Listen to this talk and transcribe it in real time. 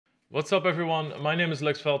What's up everyone, my name is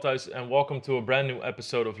Lex Veldhuis and welcome to a brand new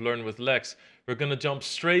episode of Learn with Lex. We're gonna jump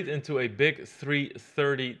straight into a big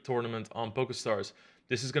 330 tournament on PokerStars.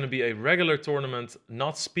 This is gonna be a regular tournament,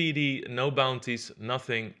 not speedy, no bounties,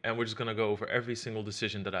 nothing, and we're just gonna go over every single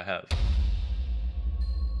decision that I have.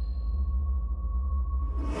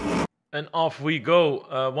 And off we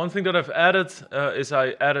go. One thing that I've added is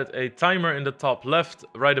I added a timer in the top left,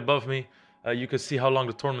 right above me. You can see how long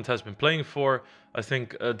the tournament has been playing for. I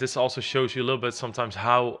think this also shows you a little bit sometimes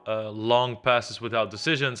how long passes without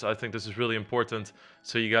decisions. I think this is really important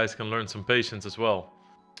so you guys can learn some patience as well.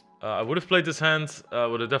 I would have played this hand,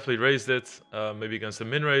 would have definitely raised it, maybe against the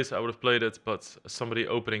min raise I would have played it, but somebody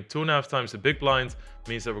opening 2.5 times the big blind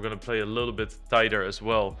means that we're going to play a little bit tighter as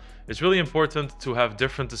well. It's really important to have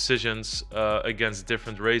different decisions against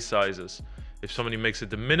different raise sizes. If somebody makes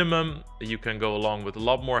it the minimum, you can go along with a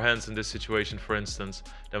lot more hands in this situation, for instance,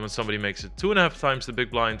 than when somebody makes it 2.5 times the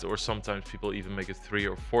big blind, or sometimes people even make it 3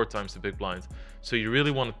 or 4 times the big blind. So you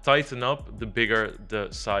really want to tighten up the bigger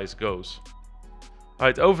the size goes.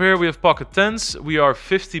 Alright, over here we have pocket tens. We are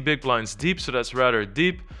 50 big blinds deep, so that's rather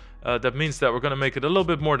deep. That means that we're going to make it a little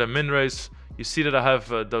bit more than min raise. You see that I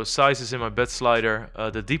have those sizes in my bet slider.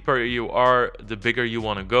 The deeper you are, the bigger you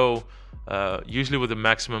want to go. Usually with a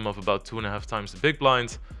maximum of about 2.5 times the big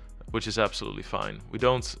blind, which is absolutely fine. We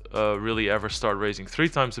don't really ever start raising 3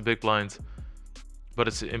 times the big blind, but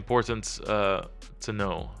it's important to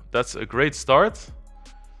know. That's a great start.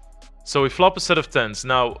 So we flop a set of tens.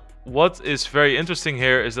 Now, what is very interesting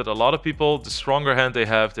here is that a lot of people, the stronger hand they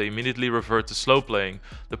have, they immediately revert to slow playing.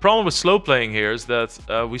 The problem with slow playing here is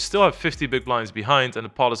that we still have 50 big blinds behind and the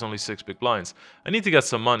pot is only 6 big blinds. I need to get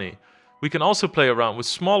some money. We can also play around with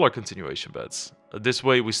smaller continuation bets. This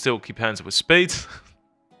way we still keep hands with spades.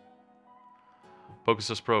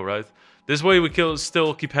 PokerStars Pro, right? This way we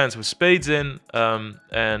still keep hands with spades in,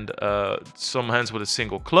 and some hands with a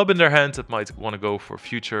single club in their hand that might want to go for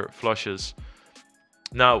future flushes.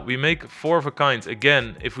 Now, we make 4 of a kind.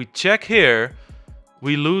 Again, if we check here,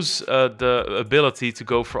 we lose the ability to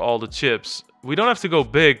go for all the chips. We don't have to go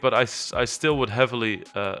big, but I still would heavily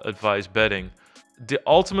advise betting. The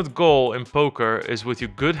ultimate goal in poker is with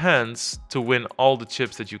your good hands to win all the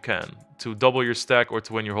chips that you can, to double your stack or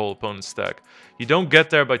to win your whole opponent's stack. You don't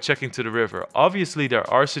get there by checking to the river. Obviously, there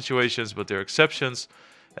are situations, but there are exceptions.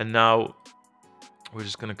 And now, we're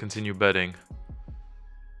just going to continue betting.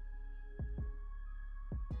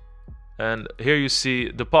 And here you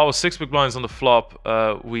see the pot was 6 big blinds on the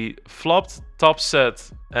flop. We flopped top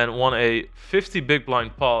set and won a 50 big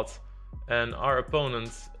blind pot. And our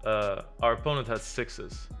opponent had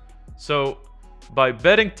 6s. So by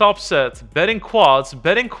betting top set, betting quads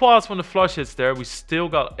when the flush hits there, we still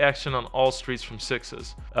got action on all streets from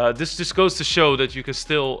 6s. This just goes to show that you can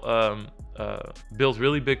still build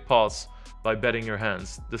really big pots by betting your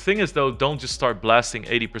hands. The thing is though, don't just start blasting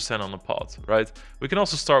 80% on the pot, right? We can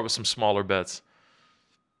also start with some smaller bets.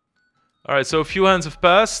 Alright, so a few hands have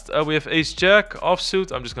passed. We have ace-jack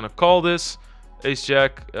offsuit. I'm just gonna call this.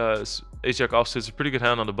 Ace-jack offsuit is a pretty good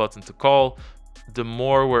hand on the button to call. The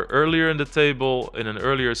more we're earlier in the table, in an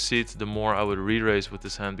earlier seat, the more I would re-raise with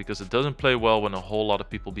this hand because it doesn't play well when a whole lot of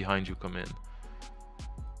people behind you come in.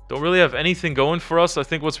 Don't really have anything going for us. I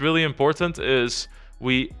think what's really important is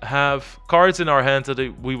we have cards in our hand that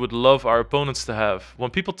we would love our opponents to have. When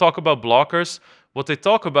people talk about blockers, what they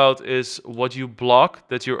talk about is what you block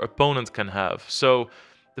that your opponent can have. So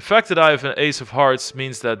the fact that I have an ace of hearts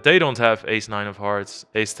means that they don't have ace 9 of hearts,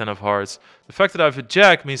 ace 10 of hearts. The fact that I have a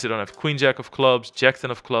jack means they don't have queen jack of clubs, jack 10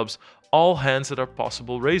 of clubs, all hands that are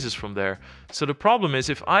possible raises from there. So the problem is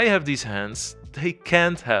if I have these hands, they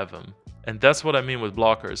can't have them. And that's what I mean with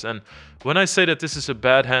blockers. And when I say that this is a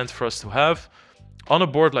bad hand for us to have, on a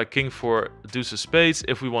board like king 4, deuce of spades,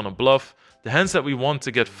 if we want to bluff, the hands that we want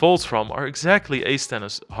to get folds from are exactly ace 10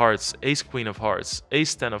 of hearts, ace queen of hearts,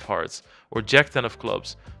 ace 10 of hearts, or jack 10 of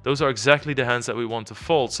clubs. Those are exactly the hands that we want to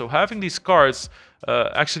fold. So having these cards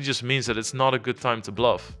actually just means that it's not a good time to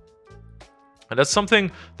bluff. And that's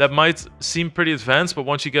something that might seem pretty advanced, but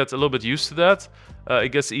once you get a little bit used to that,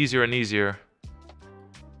 it gets easier and easier.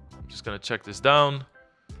 I'm just going to check this down,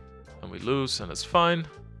 and we lose, and that's fine.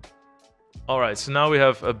 Alright, so now we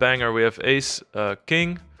have a banger. We have ace,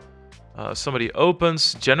 king. Somebody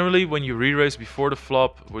opens. Generally, when you re-raise before the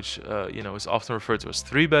flop, which is often referred to as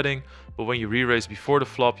 3-betting, but when you re-raise before the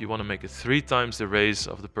flop, you want to make it 3 times the raise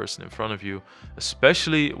of the person in front of you,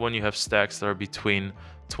 especially when you have stacks that are between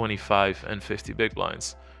 25 and 50 big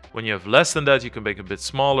blinds. When you have less than that, you can make it a bit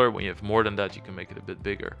smaller. When you have more than that, you can make it a bit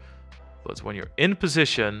bigger. But when you're in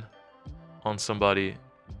position on somebody,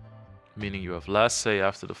 meaning you have last say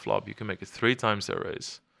after the flop, you can make it 3 times their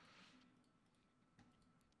raise.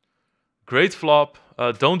 Great flop.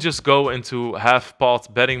 Don't just go into half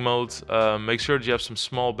pot betting mode. Make sure that you have some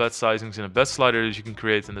small bet sizings in a bet slider that you can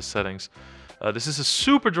create in the settings. This is a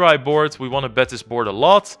super dry board. We want to bet this board a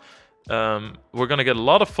lot. We're going to get a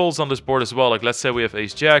lot of folds on this board as well. Like let's say we have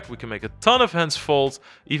ace-jack. We can make a ton of hands fold,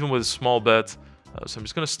 even with a small bet. So I'm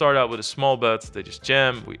just going to start out with a small bet. They just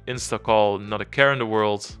jam. We insta-call. Not a care in the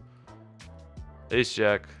world.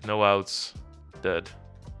 Ace-jack. No outs. Dead.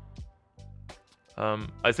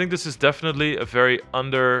 I think this is definitely a very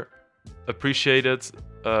underappreciated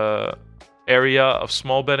area of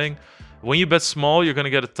small betting. When you bet small, you're going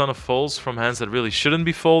to get a ton of folds from hands that really shouldn't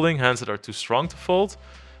be folding, hands that are too strong to fold.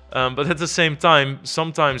 But at the same time,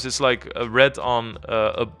 sometimes it's like a red on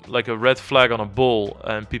like a red flag on a bull,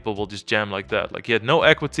 and people will just jam like that. Like he had no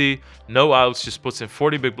equity, no outs, just puts in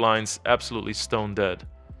 40 big blinds, absolutely stone dead.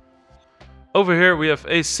 Over here we have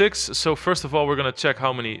ace-6, so first of all we're going to check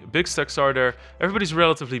how many big stacks are there. Everybody's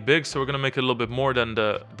relatively big, so we're going to make it a little bit more than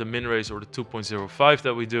the min raise or the 2.05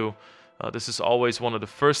 that we do. This is always one of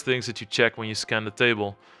the first things that you check when you scan the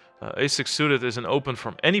table. Ace-6 suited is an open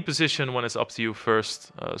from any position when it's up to you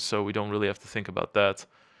first, so we don't really have to think about that.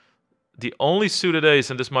 The only suited ace,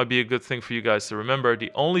 and this might be a good thing for you guys to remember,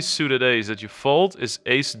 the only suited ace that you fold is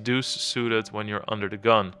ace-deuce suited when you're under the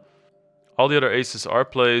gun. All the other aces are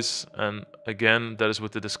plays, and again, that is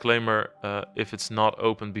with the disclaimer if it's not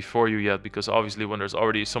open before you yet, because obviously when there's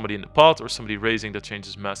already somebody in the pot or somebody raising, that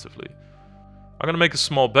changes massively. I'm going to make a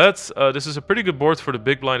small bet. This is a pretty good board for the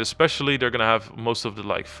big blind especially. They're going to have most of the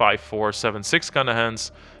like 5-4, 7-6 kind of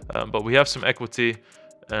hands, but we have some equity,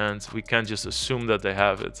 and we can't just assume that they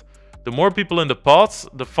have it. The more people in the pot,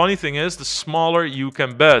 the funny thing is, the smaller you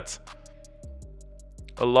can bet.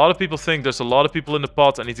 A lot of people think there's a lot of people in the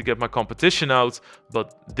pot, I need to get my competition out,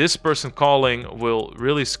 but this person calling will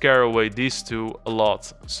really scare away these two a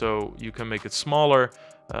lot. So you can make it smaller.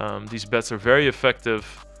 These bets are very effective.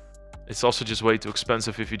 It's also just way too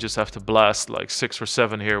expensive if you just have to blast like 6 or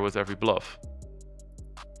 7 here with every bluff.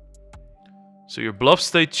 So your bluffs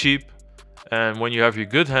stay cheap, and when you have your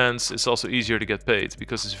good hands, it's also easier to get paid,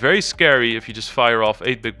 because it's very scary if you just fire off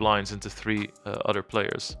 8 big blinds into 3 other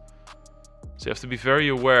players. So you have to be very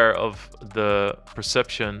aware of the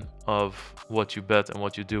perception of what you bet and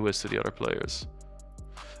what you do is to the other players.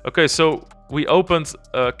 Okay, so we opened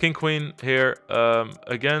king-queen here.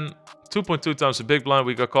 Again, 2.2 times the big blind.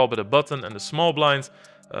 We got called by the button and the small blind.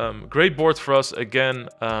 Great board for us. Again,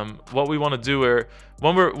 what we want to do here,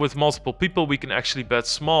 when we're with multiple people, we can actually bet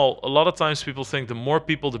small. A lot of times people think the more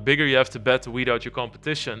people, the bigger you have to bet to weed out your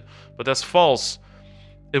competition. But that's false.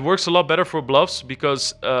 It works a lot better for bluffs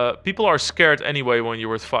because people are scared anyway when you're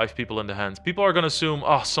with 5 people in the hand. People are going to assume,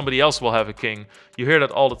 oh, somebody else will have a king. You hear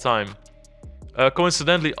that all the time.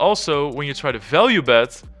 Coincidentally, also, when you try to value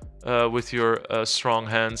bet with your strong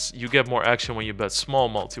hands, you get more action when you bet small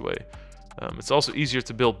multi-way. It's also easier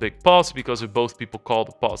to build big pots because if both people call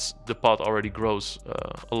the pot already grows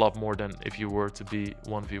a lot more than if you were to be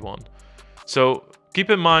 1v1. So keep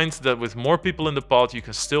in mind that with more people in the pot, you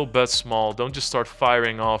can still bet small. Don't just start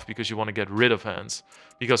firing off because you want to get rid of hands.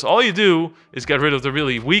 Because all you do is get rid of the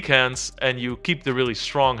really weak hands and you keep the really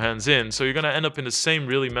strong hands in. So you're going to end up in the same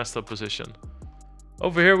really messed up position.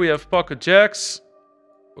 Over here we have pocket jacks.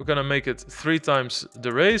 We're going to make it 3 times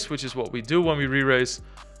the raise, which is what we do when we re-raise.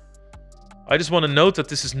 I just want to note that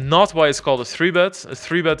this is not why it's called a 3-bet. A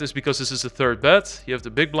 3-bet is because this is the 3rd bet. You have the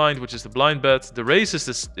big blind, which is the blind bet. The raise is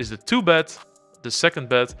the 2-bet, the 2nd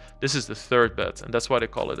bet. This is the 3rd bet, and that's why they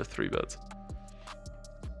call it a 3-bet.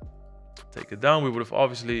 Take it down. We would have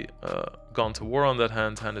obviously gone to war on that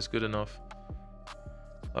hand. Hand is good enough.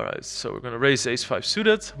 All right, so we're going to raise ace-5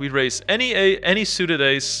 suited. We raise any suited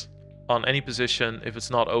ace on any position if it's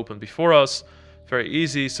not open before us. Very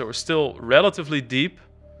easy. So we're still relatively deep.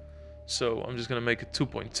 So I'm just going to make it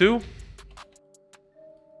 2.2.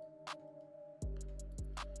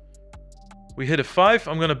 We hit a 5.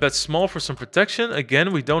 I'm going to bet small for some protection.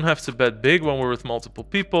 Again, we don't have to bet big when we're with multiple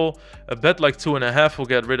people. A bet like 2.5 will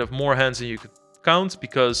get rid of more hands than you could count,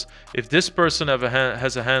 because if this person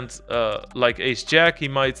has a hand like ace-jack, he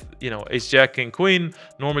might, ace-jack, king-queen.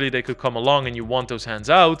 Normally they could come along and you want those hands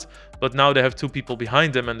out, but now they have 2 people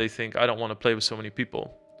behind them and they think, I don't want to play with so many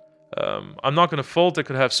people. I'm not going to fold. They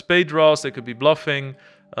could have spade draws. They could be bluffing.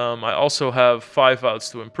 I also have 5 outs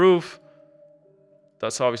to improve.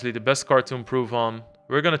 That's obviously the best card to improve on.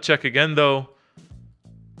 We're going to check again, though.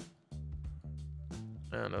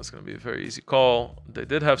 And that's going to be a very easy call. They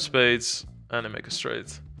did have spades, and they make a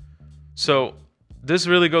straight. So this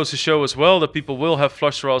really goes to show as well that people will have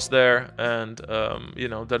flush draws there, and,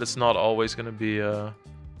 that it's not always going to be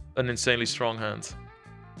an insanely strong hand.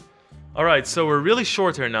 Alright, so we're really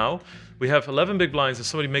short here now. We have 11 big blinds and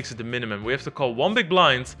somebody makes it the minimum. We have to call 1 big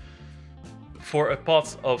blind for a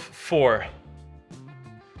pot of 4.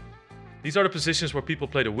 These are the positions where people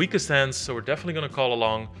play the weakest hands, so we're definitely going to call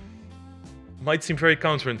along. Might seem very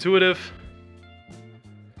counterintuitive.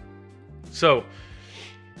 So,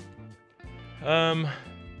 I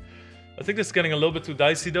think it's getting a little bit too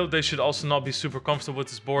dicey though. They should also not be super comfortable with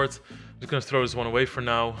this board. I'm just going to throw this one away for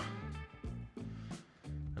now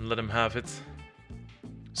and let him have it.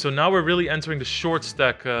 So now we're really entering the short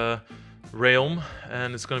stack realm,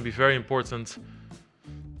 and it's going to be very important.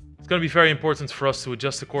 It's going to be very important for us to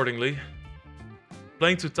adjust accordingly.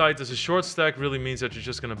 Playing too tight as a short stack really means that you're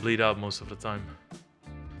just going to bleed out most of the time.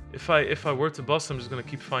 If I were to bust, I'm just going to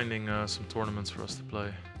keep finding some tournaments for us to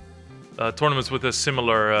play. Tournaments with a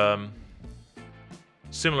similar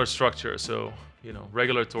structure. So, you know,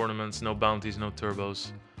 regular tournaments, no bounties, no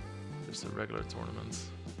turbos. Just a regular tournament.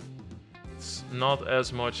 It's not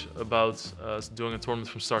as much about doing a tournament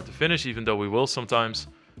from start to finish, even though we will sometimes.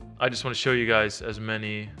 I just want to show you guys as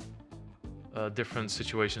many different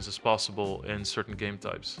situations as possible in certain game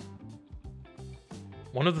types.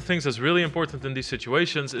 One of the things that's really important in these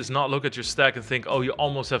situations is not look at your stack and think, oh, you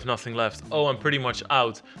almost have nothing left. Oh, I'm pretty much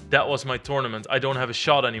out. That was my tournament. I don't have a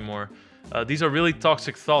shot anymore. These are really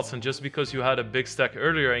toxic thoughts, and just because you had a big stack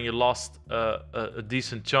earlier and you lost a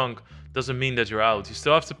decent chunk doesn't mean that you're out. You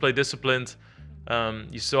still have to play disciplined.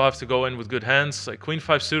 You still have to go in with good hands. Like Queen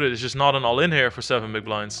 5 suited is just not an all-in here for 7 big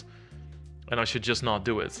blinds, and I should just not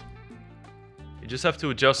do it. You just have to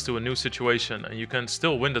adjust to a new situation, and you can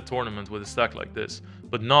still win the tournament with a stack like this,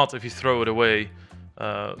 but not if you throw it away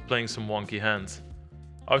playing some wonky hands.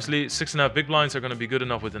 Obviously, 6.5 big blinds are going to be good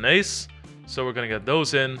enough with an ace, so we're going to get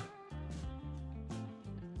those in.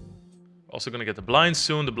 Also going to get the blinds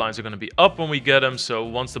soon. The blinds are going to be up when we get them, so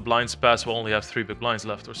once the blinds pass, we'll only have 3 big blinds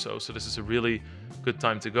left or so. So this is a really good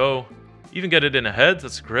time to go. Even get it in ahead,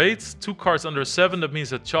 that's great. 2 cards under 7, that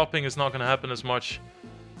means that chopping is not going to happen as much.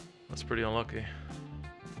 That's pretty unlucky.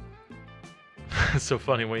 It's so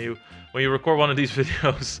funny when you record one of these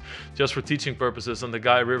videos just for teaching purposes and the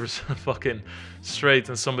guy rivers fucking straight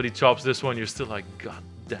and somebody chops this one, you're still like, god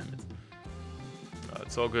damn it.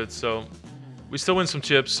 It's all good. So we still win some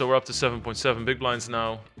chips, so we're up to 7.7 big blinds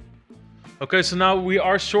now. Okay, so now we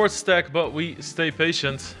are short stack, but we stay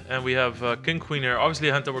patient, and we have king queen here. Obviously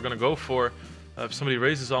a hand that we're gonna go for. If somebody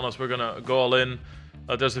raises on us, we're gonna go all in.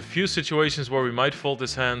 There's a few situations where we might fold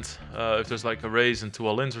this hand if there's like a raise and 2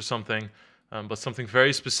 all-ins or something, but something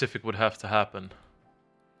very specific would have to happen.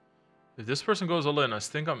 If this person goes all in, I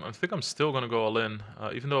think I'm still gonna go all in,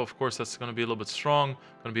 even though of course that's gonna be a little bit strong.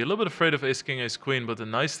 Gonna be a little bit afraid of ace king, ace queen, but the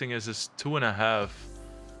nice thing is this 2.5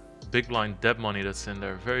 big blind dead money that's in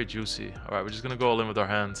there, very juicy. All right, we're just gonna go all in with our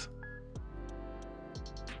hand.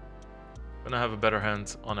 Gonna have a better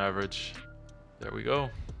hand on average. There we go.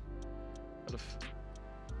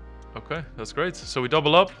 Okay, that's great. So we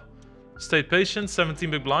double up, stayed patient, 17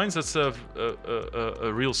 big blinds. That's a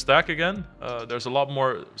real stack again. There's a lot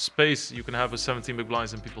more space you can have with 17 big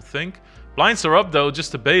blinds than people think. Blinds are up though,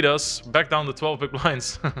 just to bait us. Back down to 12 big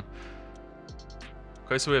blinds.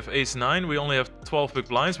 Okay, so we have ace 9. We only have 12 big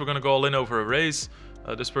blinds. We're gonna go all in over a raise.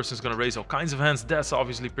 This person's gonna raise all kinds of hands. That's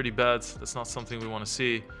obviously pretty bad. That's not something we want to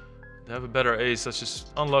see. They have a better ace. That's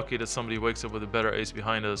just unlucky that somebody wakes up with a better ace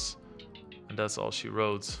behind us. And that's all she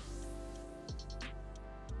wrote.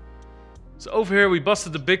 So over here we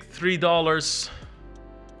busted the big $3.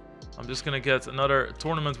 I'm just gonna get another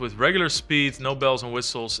tournament with regular speed, no bells and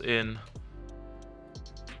whistles in.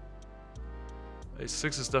 Ace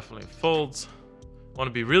 6 is definitely a fold. Want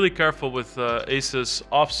to be really careful with aces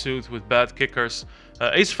offsuit with bad kickers.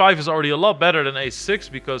 Ace 5 is already a lot better than ace 6,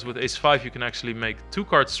 because with ace 5 you can actually make 2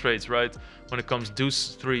 card straights, right? When it comes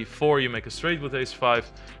deuce 3 4 you make a straight with ace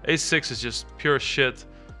 5. Ace 6 is just pure shit,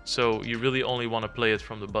 so you really only want to play it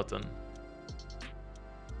from the button.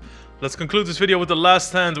 Let's conclude this video with the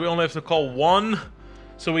last hand. We only have to call 1,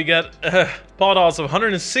 so we get pot odds of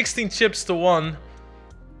 116 chips to 1.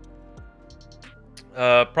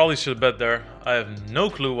 Probably should have bet there. I have no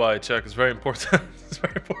clue why I check. It's very important. It's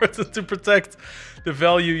very important to protect the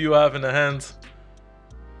value you have in the hand.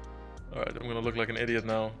 Alright, I'm gonna look like an idiot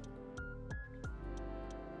now.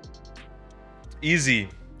 Easy.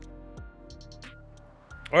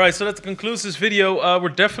 Alright, so that concludes this video. We're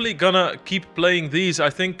definitely gonna keep playing these. I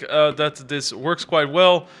think that this works quite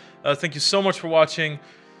well. Thank you so much for watching.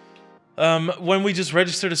 When we just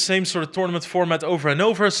register the same sort of tournament format over and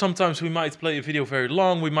over, sometimes we might play a video very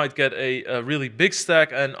long, we might get a really big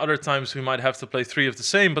stack, and other times we might have to play 3 of the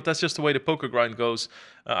same, but that's just the way the poker grind goes.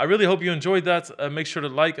 I really hope you enjoyed that. Make sure to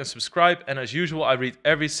like and subscribe, and as usual, I read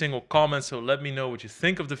every single comment, so let me know what you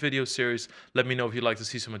think of the video series, let me know if you'd like to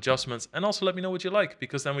see some adjustments, and also let me know what you like,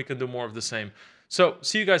 because then we can do more of the same. So,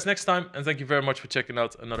 see you guys next time, and thank you very much for checking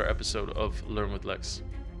out another episode of Learn with Lex.